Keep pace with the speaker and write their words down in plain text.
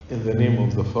In the name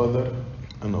of the Father,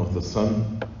 and of the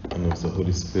Son, and of the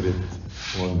Holy Spirit,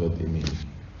 one God, Amen.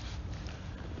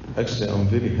 Actually, I'm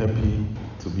very happy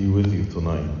to be with you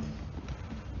tonight.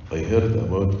 I heard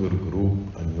about your group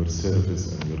and your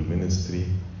service and your ministry,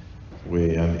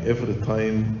 where every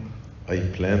time I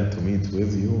plan to meet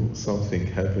with you, something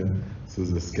happened, so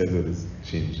the schedule is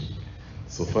changing.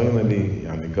 So finally,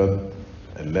 God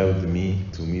allowed me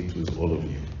to meet with all of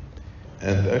you.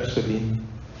 And actually,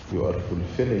 you are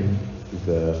fulfilling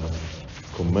the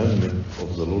commandment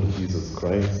of the Lord Jesus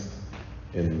Christ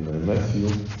in Matthew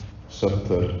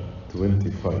chapter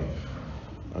 25.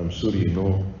 I'm sure you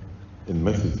know in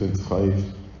Matthew 25,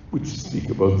 which speak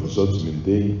about the judgment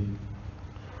day,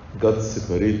 God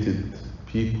separated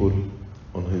people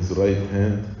on his right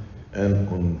hand and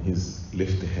on his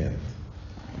left hand.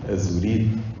 As we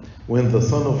read, when the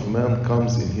Son of Man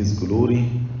comes in his glory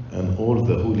and all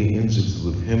the holy angels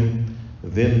with him,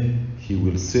 then he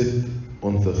will sit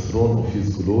on the throne of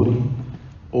his glory.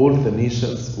 All the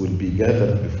nations will be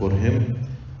gathered before him,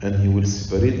 and he will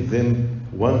separate them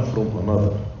one from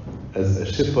another, as a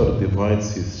shepherd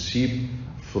divides his sheep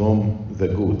from the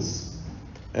goats.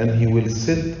 And he will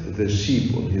set the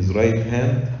sheep on his right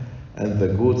hand and the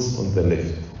goats on the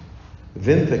left.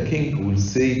 Then the king will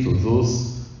say to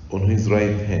those on his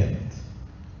right hand,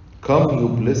 "Come, you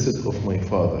blessed of my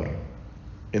Father,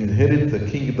 inherit the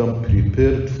kingdom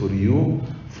prepared for you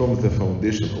from the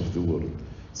foundation of the world."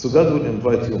 So God will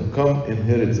invite you, come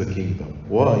inherit the kingdom.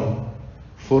 Why?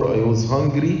 For I was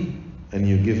hungry and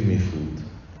you gave me food.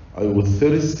 I was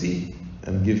thirsty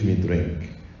and gave me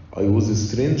drink. I was a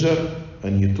stranger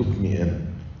and you took me in.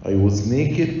 I was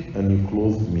naked and you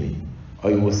clothed me.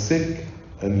 I was sick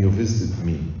and you visited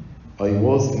me. I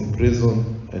was in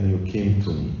prison and you came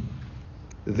to me.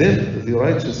 Then the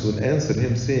righteous will answer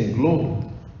him, saying, "Lord,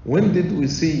 when did we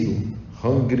see you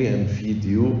hungry and feed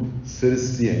you,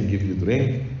 thirsty and give you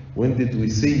drink? When did we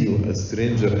see you a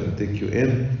stranger and take you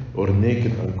in, or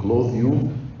naked and clothe you?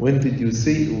 When did we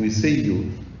see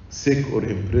you sick or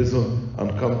in prison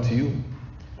and come to you?"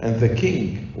 And the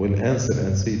king will answer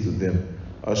and say to them,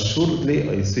 "Assuredly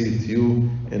I say to you,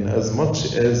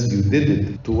 inasmuch as you did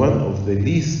it to one of the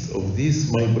least of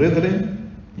these my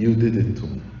brethren, you did it to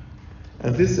me."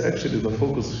 And this is actually the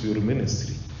focus of your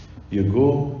ministry. You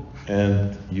go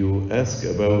and you ask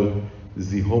about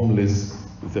the homeless,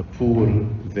 the poor,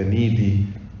 the needy,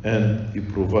 and you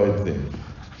provide them.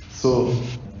 So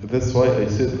that's why I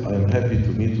said I'm happy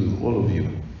to meet with all of you,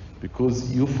 because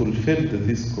you fulfilled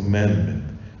this commandment.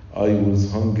 I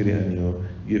was hungry and you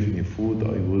gave me food.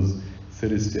 I was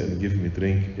thirsty and gave me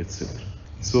drink, etc.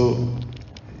 So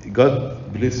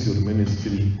God bless your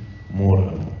ministry more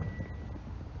and more.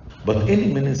 But any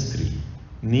ministry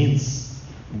needs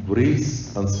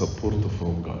grace and support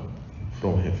from God,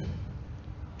 from heaven.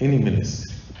 Any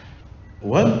ministry.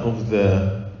 One of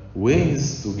the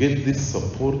ways to get this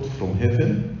support from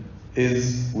heaven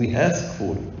is we ask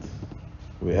for it.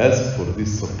 We ask for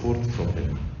this support from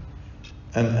heaven.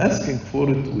 And asking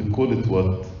for it, we call it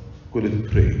what? We call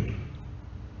it prayer.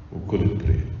 We call it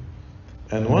prayer.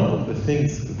 And one of the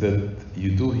things that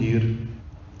you do here,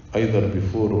 either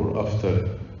before or after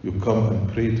you come and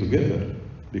pray together,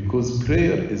 because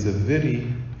prayer is a very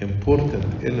important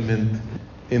element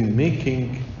in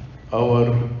making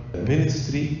our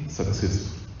ministry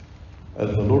successful.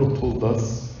 As the Lord told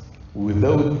us,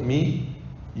 without me,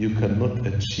 you cannot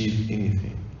achieve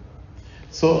anything.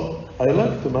 So I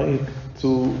like tonight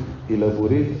to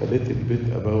elaborate a little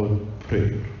bit about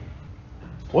prayer.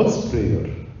 What's prayer?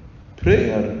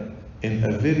 Prayer, in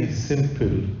a very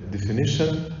simple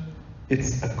definition,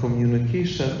 it's a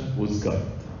communication with God.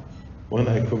 When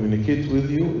I communicate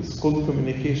with you, it's called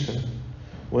communication.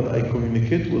 When I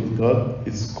communicate with God,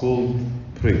 it's called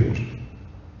prayer.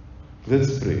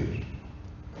 That's prayer.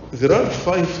 There are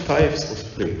 5 types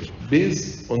of prayer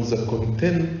based on the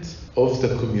content of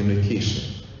the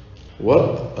communication,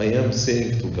 what I am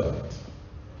saying to God.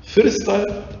 First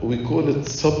type, we call it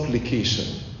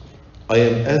supplication. I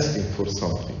am asking for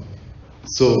something.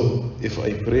 So if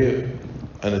I pray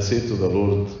and I say to the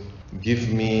Lord,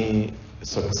 "Give me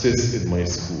success in my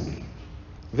school,"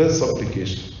 that's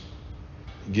supplication.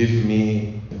 "Give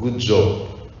me a good job,"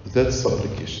 that's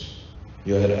supplication.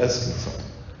 You are asking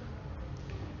something.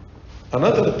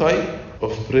 Another type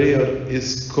of prayer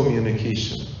is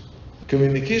communication.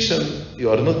 Communication, you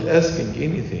are not asking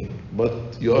anything,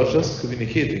 but you are just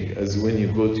communicating, as when you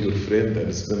go to your friend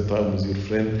and spend time with your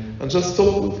friend and just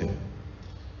talk with him.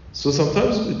 So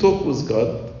sometimes we talk with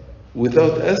God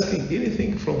without asking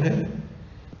anything from him.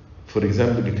 For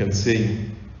example, you can say,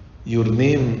 "Your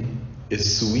name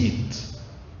is sweet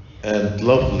and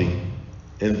lovely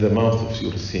in the mouth of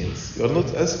your saints. You are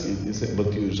not asking,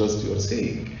 but you are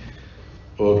saying.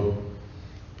 Or,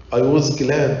 I was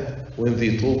glad when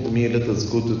they told me, let us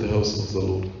go to the house of the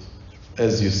Lord.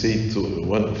 As you say to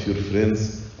one of your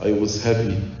friends, I was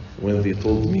happy when they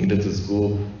told me, let us go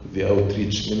to the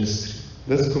outreach ministry.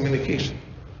 That's communication.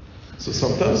 So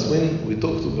sometimes when we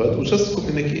talk to God, we just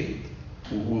communicate.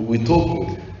 We talk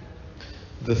with Him.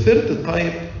 The third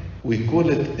type, we call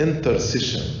it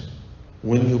intercession.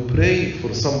 When you pray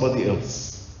for somebody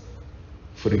else.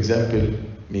 For example,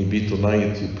 maybe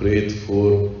tonight you prayed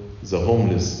for the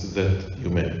homeless that you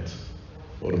met.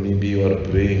 Or maybe you are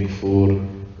praying for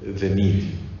the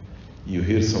needy. You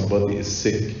hear somebody is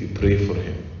sick, you pray for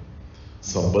him.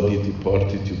 Somebody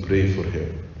departed, you pray for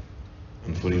him.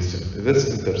 And for instance, that's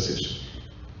intercession.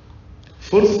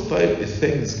 Fourth type is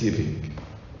thanksgiving.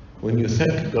 When you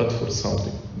thank God for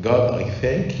something. God, I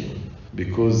thank you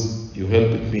because you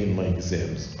helped me in my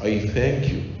exams. I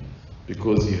thank you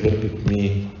because you helped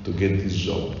me to get this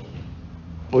job.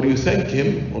 Or you thank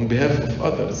Him on behalf of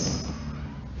others.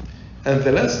 And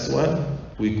the last one,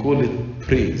 we call it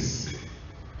praise.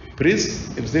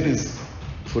 Praise, if there is,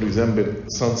 for example,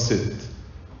 sunset,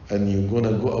 and you're going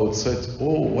to go outside,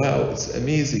 oh wow, it's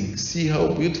amazing. See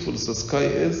how beautiful the sky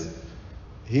is?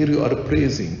 Here you are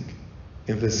praising.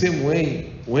 In the same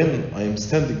way, when I am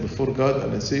standing before God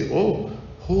and I say, oh,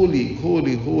 holy,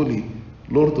 holy, holy,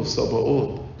 Lord of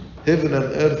Sabaoth, heaven and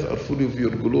earth are full of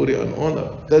your glory and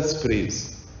honor. That's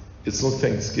praise. It's not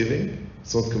thanksgiving,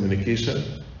 it's not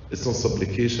communication, it's not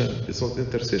supplication, it's not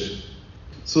intercession.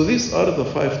 So these are the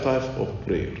 5 types of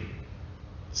prayer.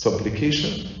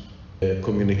 Supplication,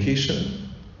 communication,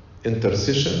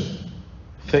 intercession,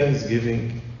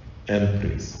 thanksgiving, and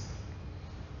praise.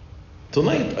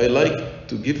 Tonight I like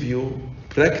to give you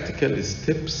practical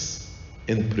steps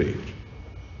in prayer.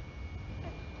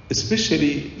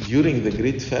 Especially during the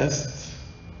Great Fast,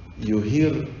 you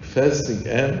hear fasting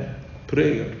and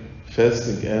prayer.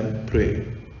 Fasting and prayer.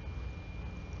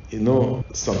 You know,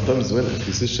 sometimes when a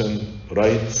physician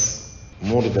writes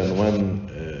more than one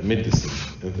medicine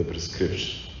in the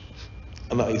prescription,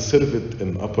 and I served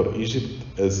in Upper Egypt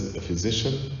as a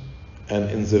physician,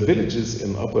 and in the villages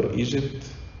in Upper Egypt,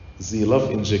 they love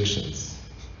injections.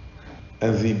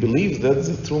 And they believe that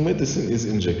the true medicine is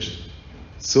injection.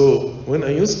 So when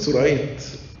I used to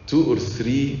write 2 or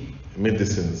 3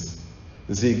 medicines,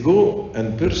 they go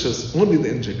and purchase only the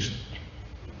injection.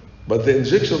 But the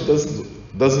injection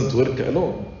doesn't work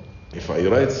alone. If I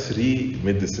write 3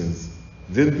 medicines,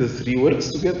 then the 3 works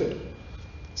together.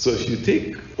 So if you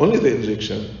take only the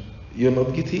injection, you'll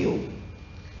not get healed.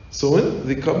 So when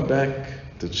they come back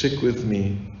to check with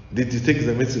me, did you take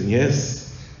the medicine?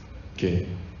 Yes. Okay.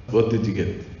 What did you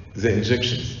get? The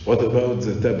injections. What about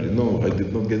the tablet? No, I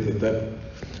did not get the tablet.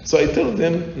 So I tell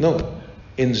them, no,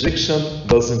 injection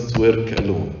doesn't work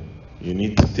alone. You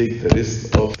need to take the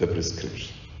rest of the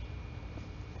prescription.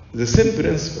 The same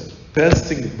principle.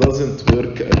 Fasting doesn't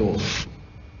work alone.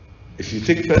 If you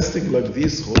take fasting like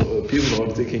these people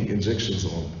are taking injections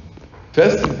on,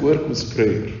 fasting works with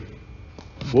prayer.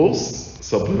 Both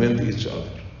supplement each other.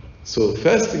 So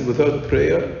fasting without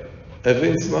prayer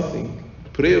avails nothing.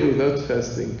 Prayer without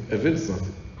fasting avails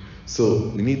nothing. So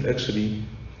we need actually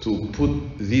to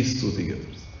put these 2 together.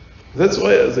 That's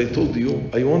why, as I told you,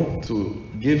 I want to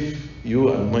give you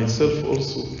and myself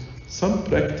also some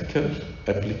practical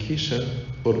application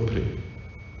for prayer.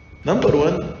 Number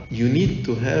 1, you need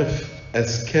to have a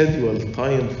scheduled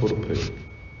time for prayer.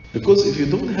 Because if you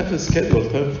don't have a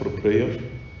scheduled time for prayer,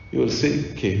 you will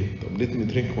say, okay, let me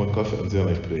drink my coffee and then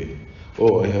I pray.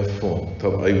 Oh, I have phone.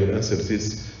 I will answer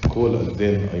this call and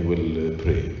then I will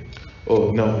pray.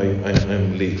 Oh, now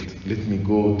I'm late. Let me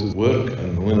go to work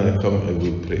and when I come I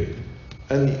will pray.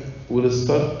 And you will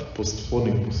start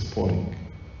postponing,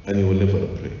 and you will never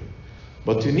pray.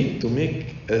 But you need to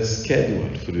make a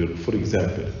schedule for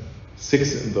example,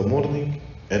 6 in the morning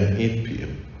and 8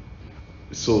 p.m.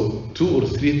 So 2 or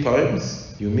 3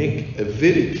 times you make a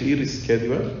very clear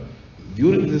schedule.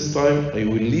 During this time I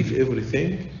will leave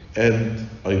everything and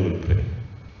I will pray.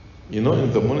 You know,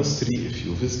 in the monastery, if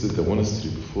you visited the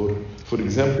monastery before, for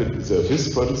example, the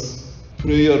Vespers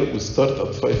prayer will start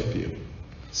at 5 p.m.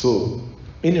 So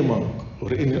any monk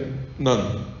or any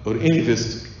nun or any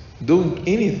visitor doing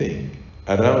anything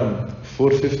around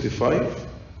 4:55,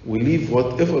 we leave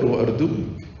whatever we are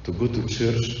doing to go to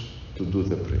church to do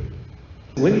the prayer.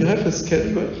 When you have a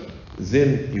schedule,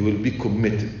 then you will be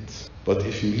committed. But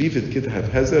if you leave it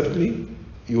haphazardly,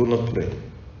 you will not pray.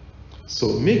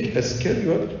 So make a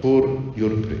schedule for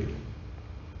your prayer.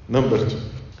 Number 2,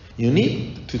 you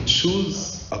need to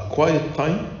choose a quiet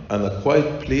time and a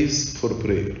quiet place for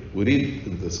prayer. We read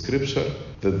in the scripture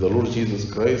that the Lord Jesus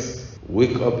Christ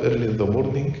wake up early in the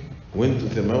morning, went to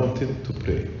the mountain to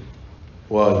pray.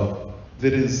 Why?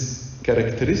 There is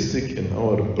characteristic in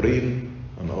our brain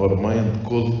and our mind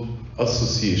called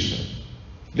association.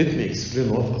 Let me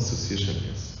explain what association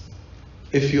is.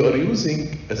 If you are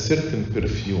using a certain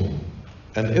perfume,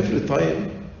 and every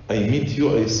time I meet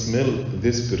you, I smell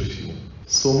this perfume,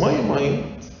 so my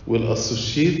mind will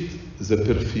associate the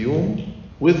perfume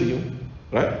with you,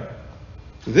 right?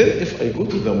 Then if I go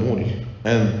to the mall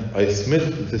and I smell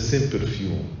the same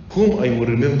perfume, whom I will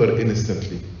remember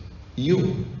instantly?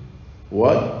 You.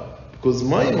 Why? Because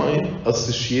my mind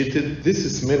associated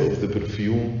this smell of the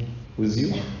perfume with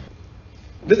you.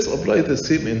 Let's apply the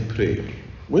same in prayer.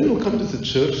 When we come to the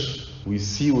church, we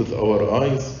see with our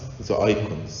eyes the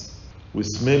icons. We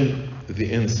smell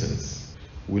the incense.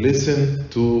 We listen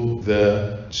to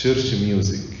the church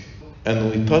music.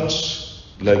 And we touch,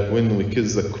 like when we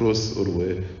kiss the cross or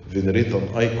we venerate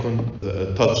an icon,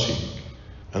 the touching.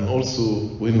 And also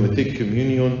when we take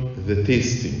communion, the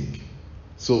tasting.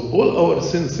 So all our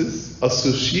senses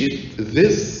associate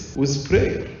this with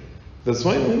prayer. That's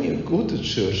why when you go to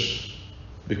church,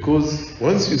 because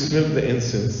once you smell the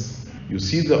incense, you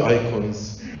see the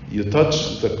icons, you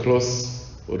touch the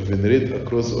cross or venerate a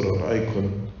cross or an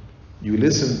icon, you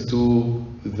listen to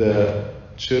the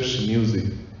church music,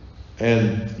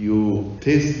 and you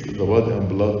taste the body and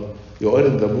blood, you are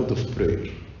in the mood of prayer.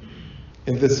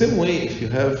 In the same way, if you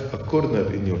have a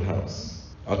corner in your house,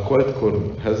 a quiet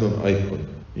corner has an icon,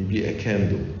 maybe a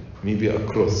candle, maybe a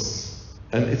cross,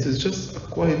 and it is just a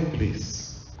quiet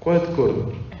place, quiet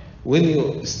corner. When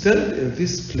you stand in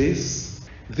this place,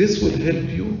 this will help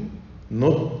you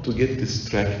not to get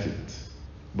distracted,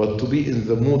 but to be in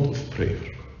the mood of prayer.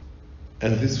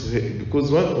 And this way,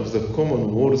 because one of the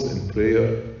common words in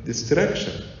prayer,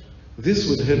 distraction, this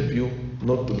will help you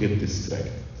not to get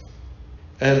distracted.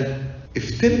 And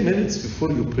if 10 minutes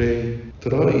before you pray,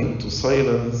 try to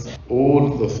silence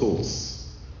all the thoughts.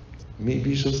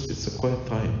 Maybe just it's a quiet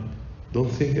time. Don't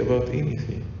think about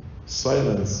anything.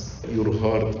 Silence your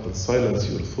heart and silence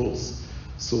your thoughts.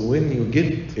 So when you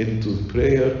get into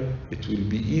prayer, it will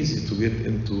be easy to get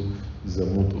into the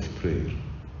mood of prayer.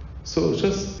 So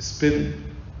just spend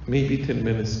maybe 10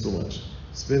 minutes too much.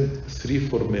 Spend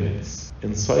 3-4 minutes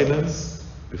in silence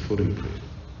before you pray.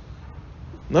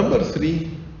 Number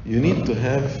 3, you need to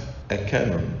have a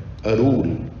canon, a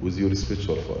rule with your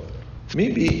spiritual father.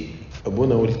 Maybe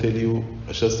Abuna will tell you,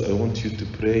 I want you to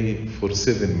pray for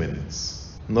 7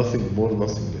 minutes. Nothing more,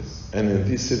 nothing less. And in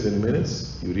these 7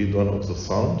 minutes, you read one of the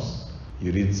Psalms,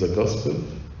 you read the Gospel,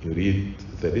 you read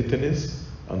the litanies,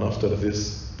 and after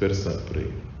this, personal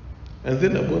prayer. And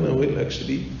then Abuna will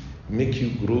actually make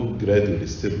you grow gradually,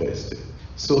 step by step.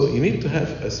 So you need to have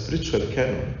a spiritual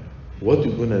canon. What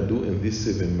you're going to do in these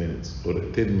 7 minutes, or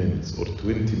 10 minutes, or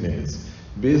 20 minutes,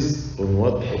 based on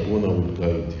what Abuna will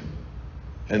guide you.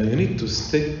 And you need to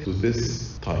stick to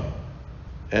this time.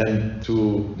 And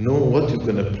to know what you're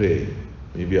going to pray.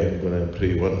 Maybe I'm going to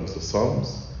pray one of the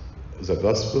Psalms, the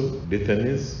Gospel,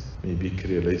 litanies, maybe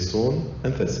Kyrie eleison,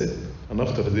 and that's it. And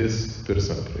after this,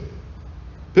 personal prayer.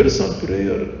 Personal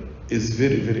prayer is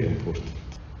very, very important.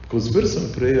 Because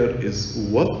personal prayer is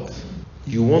what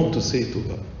you want to say to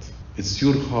God. It's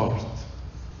your heart.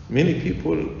 Many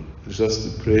people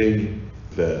just pray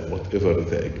whatever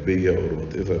the Agbeya or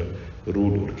whatever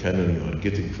rule or canon you are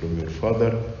getting from your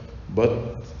father,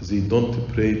 but they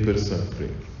don't pray personal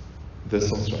prayer.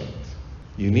 That's not right.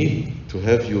 You need to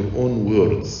have your own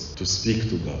words to speak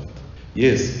to God.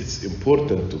 Yes, it's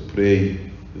important to pray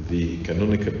the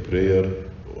canonical prayer,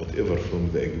 whatever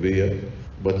from the Agbeya,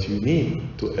 but you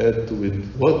need to add to it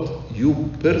what you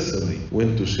personally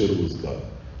want to share with God.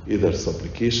 Either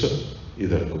supplication,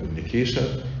 either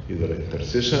communication, either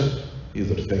intercession,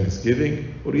 either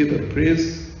thanksgiving, or either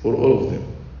praise, or all of them.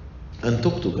 And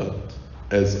talk to God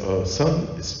as a son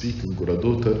is speaking or a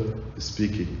daughter is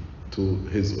speaking to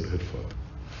his or her father.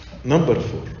 Number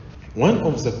 4, one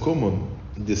of the common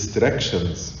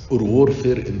distractions or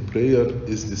warfare in prayer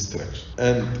is distraction.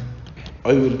 And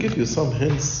I will give you some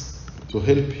hints to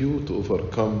help you to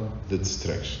overcome the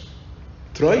distraction.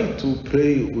 Try to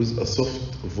pray with a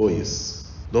soft voice.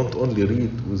 Don't only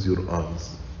read with your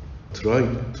eyes. Try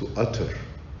to utter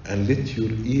and let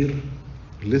your ear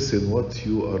listen what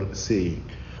you are saying.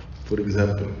 For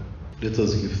example, let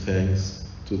us give thanks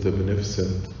to the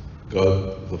beneficent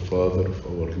God, the Father of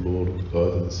our Lord,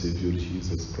 God and Savior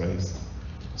Jesus Christ.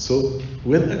 So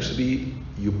when actually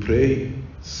you pray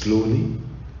slowly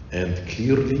and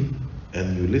clearly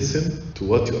and you listen to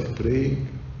what you are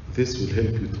praying, this will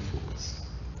help you to focus.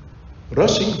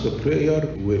 Rushing the prayer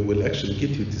will actually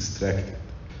get you distracted.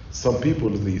 Some people,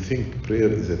 they think prayer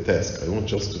is a task. I want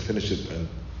just to finish it and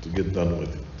to get done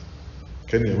with it.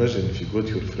 Can you imagine if you go to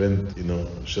your friend,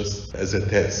 just as a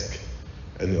task,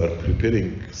 and you are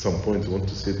preparing some point you want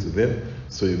to say to them,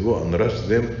 so you go and rush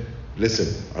them.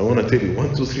 Listen, I want to tell you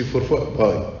 1, 2, 3, 4, 5,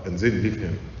 bye, and then leave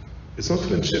him. It's not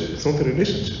friendship, it's not a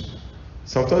relationship.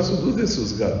 Sometimes we do this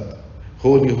with God.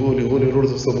 Holy, holy, holy Lord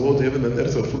of Sabaoth, heaven and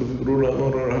earth are full of your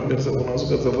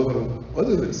glory. What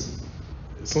is this?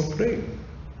 It's not praying.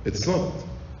 It's not.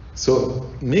 So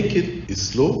make it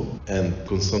slow and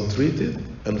concentrated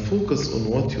and focus on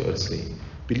what you are saying.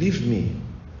 Believe me,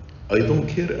 I don't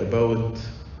care about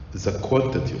the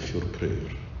quantity of your prayer,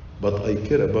 but I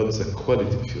care about the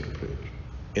quality of your prayer.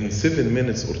 In 7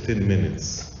 minutes or 10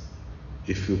 minutes,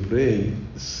 if you pray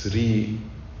 3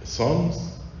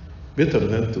 psalms, better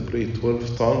than to pray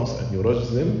 12 psalms and you rush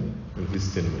them in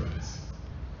these 10 minutes.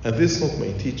 And this is not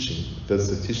my teaching, that's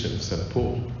the teaching of St.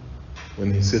 Paul.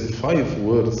 When he said 5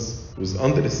 words with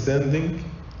understanding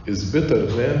is better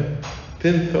than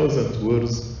 10,000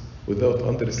 words without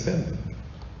understanding.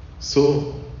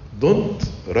 So don't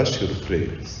rush your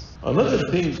prayers. Another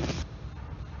thing,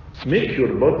 make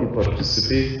your body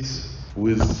participate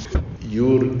with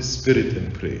your spirit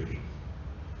in prayer.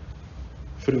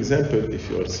 For example, if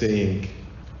you are saying,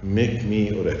 make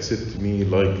me or accept me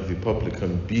like the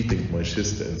publican, beating my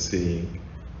chest and saying,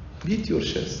 beat your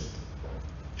chest.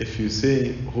 If you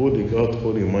say, Holy God,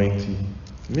 Holy Mighty,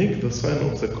 make the sign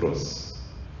of the cross.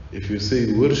 If you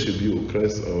say, worship you, O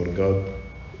Christ our God,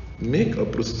 make a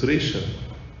prostration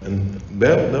and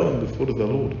bow down before the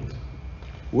Lord.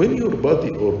 When your body,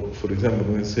 or for example,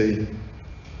 when you say,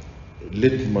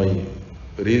 let my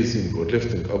raising or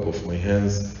lifting up of my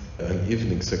hands an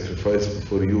evening sacrifice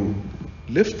before you,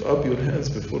 lift up your hands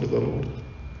before the Lord.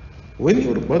 When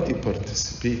your body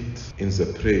participates in the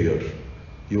prayer,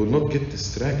 you will not get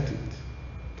distracted.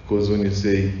 Because when you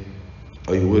say,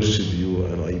 I worship you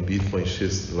and I beat my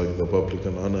chest like the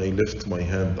publican and I lift my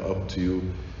hand up to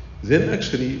you, then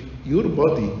actually your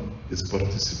body is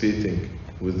participating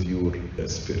with your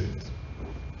spirit.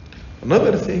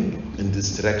 Another thing in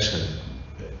distraction,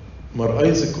 Mar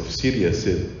Isaac of Syria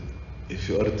said, if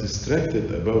you are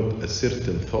distracted about a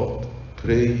certain thought,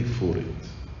 pray for it.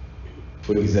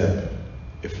 For example,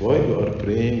 if while you are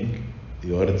praying,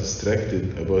 you are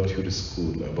distracted about your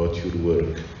school, about your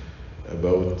work,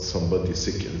 about somebody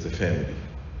sick in the family,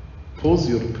 pause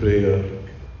your prayer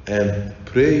and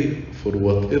pray for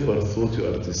whatever thought you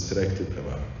are distracted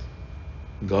about.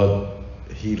 God,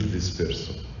 heal this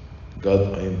person.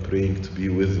 God, I am praying to be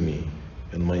with me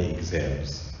in my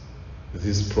exams.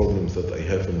 These problems that I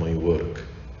have in my work,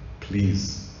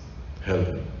 please help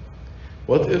me.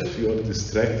 What if you are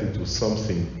distracted with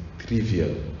something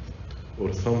trivial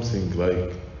or something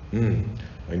like,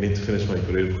 I need to finish my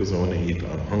prayer because I want to eat,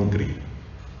 I'm hungry,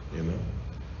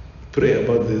 Pray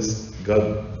about this.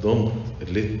 God, don't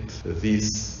let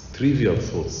these trivial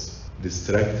thoughts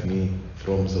distract me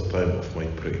from the time of my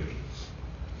prayer.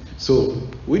 So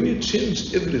when you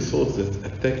change every thought that's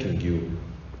attacking you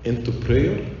into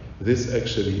prayer, this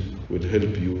actually will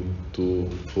help you to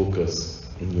focus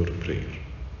on your prayer.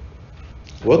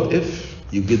 What if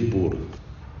you get bored?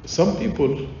 Some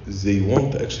people, they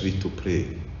want actually to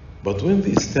pray, but when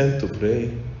they stand to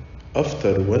pray,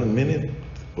 after 1 minute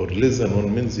or less than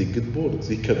 1 minute, they get bored.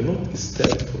 They cannot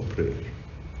stand for prayer.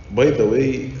 By the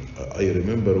way, I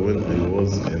remember when I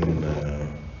was in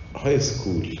high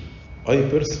school, I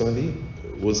personally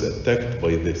was attacked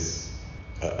by this.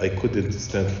 I couldn't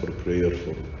stand for prayer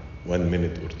for 1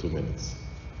 minute or 2 minutes.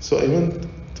 So I went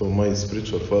to my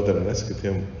spiritual father and asked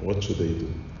him, what should I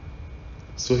do?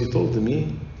 So he told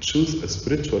me, choose a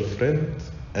spiritual friend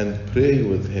and pray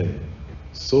with him.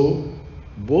 So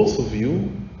both of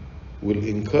you will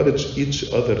encourage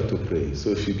each other to pray. So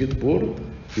if you get bored,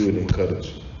 he will encourage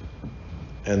you.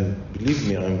 And believe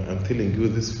me, I'm telling you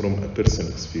this from a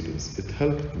personal experience. It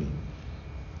helped me.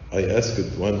 I asked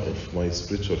one of my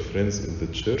spiritual friends in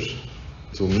the church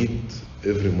to meet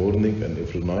every morning and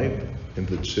every night in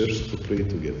the church to pray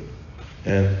together.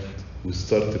 And we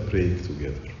started praying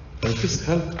together. And this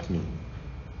helped me.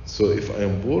 So if I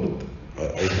am bored,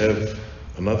 I have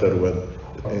another one.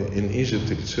 In Egypt,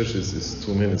 the churches is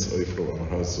 2 minutes away from our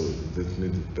house, so that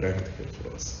made it practical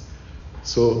for us.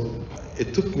 So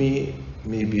it took me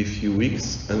maybe a few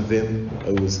weeks, and then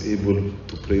I was able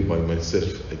to pray by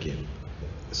myself again.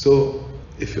 So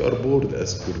if you are bored,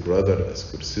 ask your brother,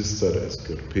 ask your sister, ask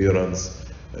your parents,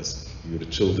 ask your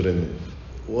children,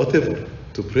 whatever,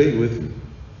 to pray with you.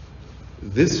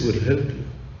 This will help you.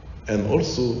 And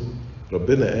also,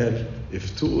 Rabbina قال,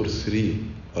 if 2 or 3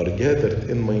 are gathered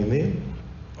in my name,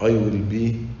 I will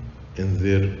be in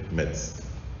their midst.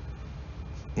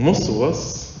 Most of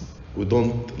us, we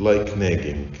don't like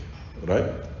nagging,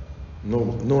 right? No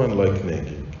one likes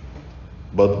nagging.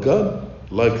 But God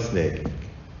likes nagging.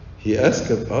 He asked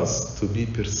us to be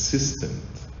persistent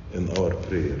in our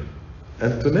prayer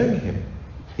and to nag Him.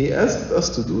 He asked us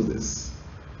to do this.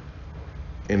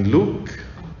 In Luke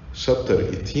chapter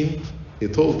 18, He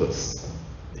told us,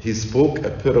 He spoke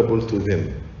a parable to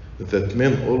them, that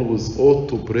men always ought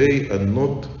to pray and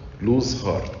not lose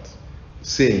heart,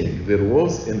 saying, there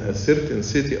was in a certain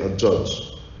city a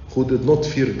judge who did not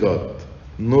fear God,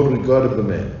 nor regard the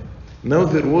man. Now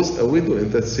there was a widow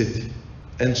in that city,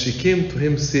 and she came to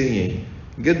him saying,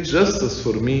 get justice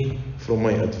for me from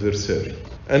my adversary.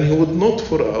 And he would not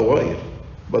for a while,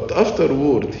 but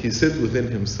afterward he said within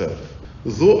himself,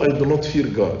 though I do not fear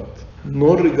God,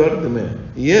 nor regard the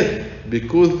man, yet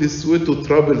because this widow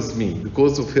troubles me,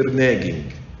 because of her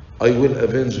nagging, I will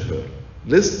avenge her,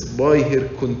 lest by her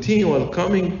continual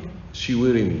coming she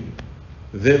weary me.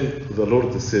 Then the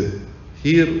Lord said,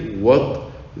 hear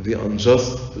what the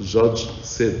unjust judge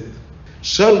said.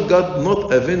 Shall God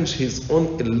not avenge his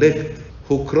own elect,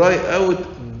 who cry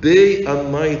out day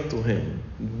and night to him,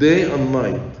 day and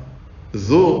night,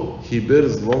 though he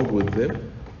bears long with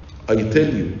them? I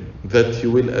tell you that he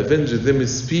will avenge them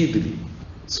speedily.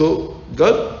 So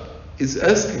God is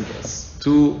asking us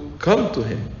to come to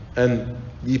him and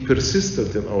be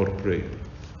persistent in our prayer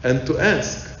and to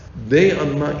ask day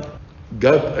and night.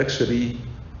 God actually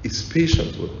is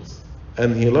patient with us,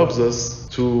 and he loves us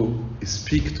to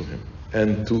speak to him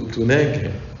and to nag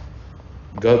him.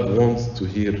 God wants to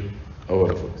hear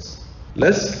our voice.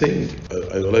 Last thing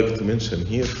I would like to mention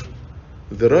here,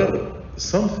 there are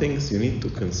some things you need to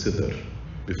consider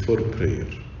before prayer.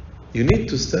 You need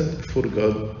to stand before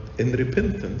God in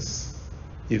repentance.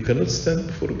 You cannot stand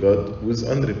before God with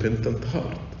unrepentant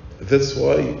heart. That's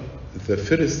why the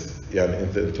first,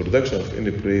 in the introduction of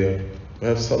any prayer, we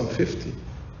have Psalm 50,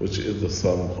 which is the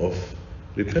psalm of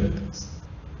repentance.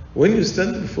 When you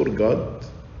stand before God,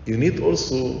 you need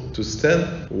also to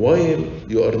stand while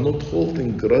you are not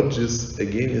holding grudges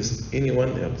against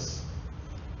anyone else.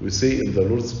 We say in the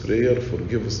Lord's Prayer,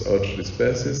 forgive us our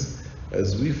trespasses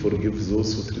as we forgive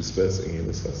those who trespass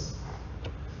against us.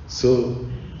 So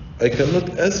I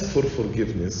cannot ask for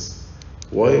forgiveness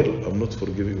while I'm not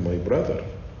forgiving my brother.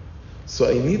 So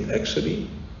I need actually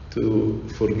to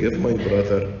forgive my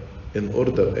brother in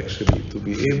order actually to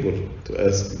be able to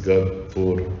ask God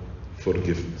for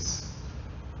forgiveness.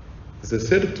 The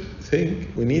third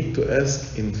thing, we need to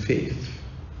ask in faith,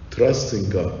 trusting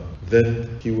God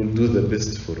that He will do the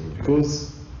best for me.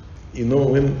 Because,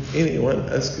 when anyone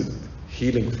asked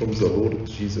healing from the Lord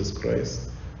Jesus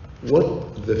Christ,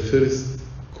 what the first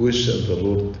question the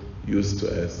Lord used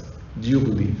to ask? Do you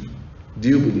believe? Do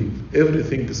you believe?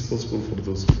 Everything is possible for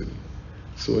those who believe.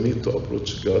 So we need to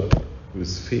approach God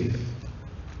with faith.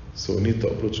 So we need to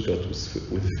approach God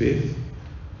with faith.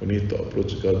 We need to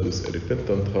approach God with a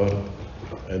repentant heart,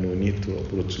 and we need to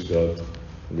approach God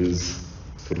with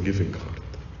forgiving heart.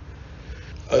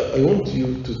 I want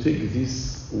you to take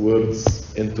these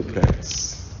words into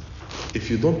practice. If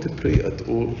you don't pray at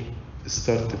all,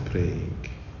 start praying.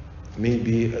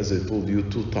 Maybe, as I told you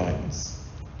 2 times.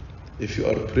 If you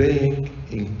are praying,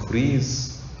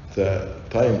 increase the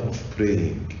time of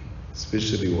praying,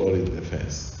 especially while in the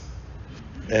fast.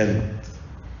 And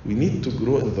we need to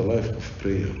grow in the life of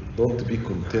prayer. Don't be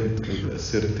content with a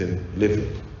certain level.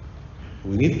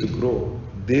 We need to grow.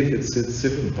 David said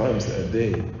 7 times a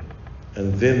day.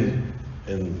 And then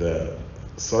in the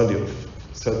Psalm of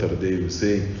Saturday, we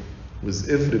say, with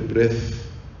every breath,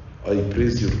 I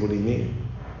praise your holy name.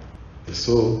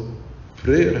 So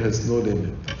prayer has no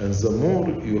limit. And the more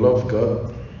you love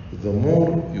God, the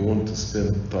more you want to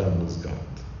spend time with God.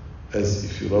 As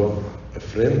if you love a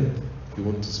friend, you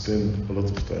want to spend a lot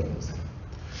of time with him.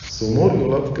 So more you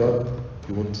love God,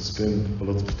 you want to spend a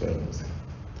lot of time with him.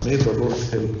 May the Lord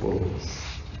help all of us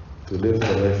to live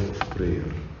the life of prayer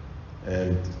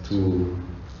and to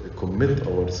commit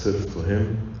ourselves to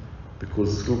him,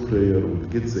 because through prayer we'll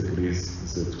get the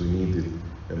grace that we needed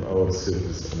in our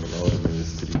service and in our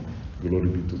ministry. Glory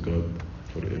be to God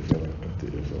forever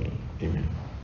and ever. Amen.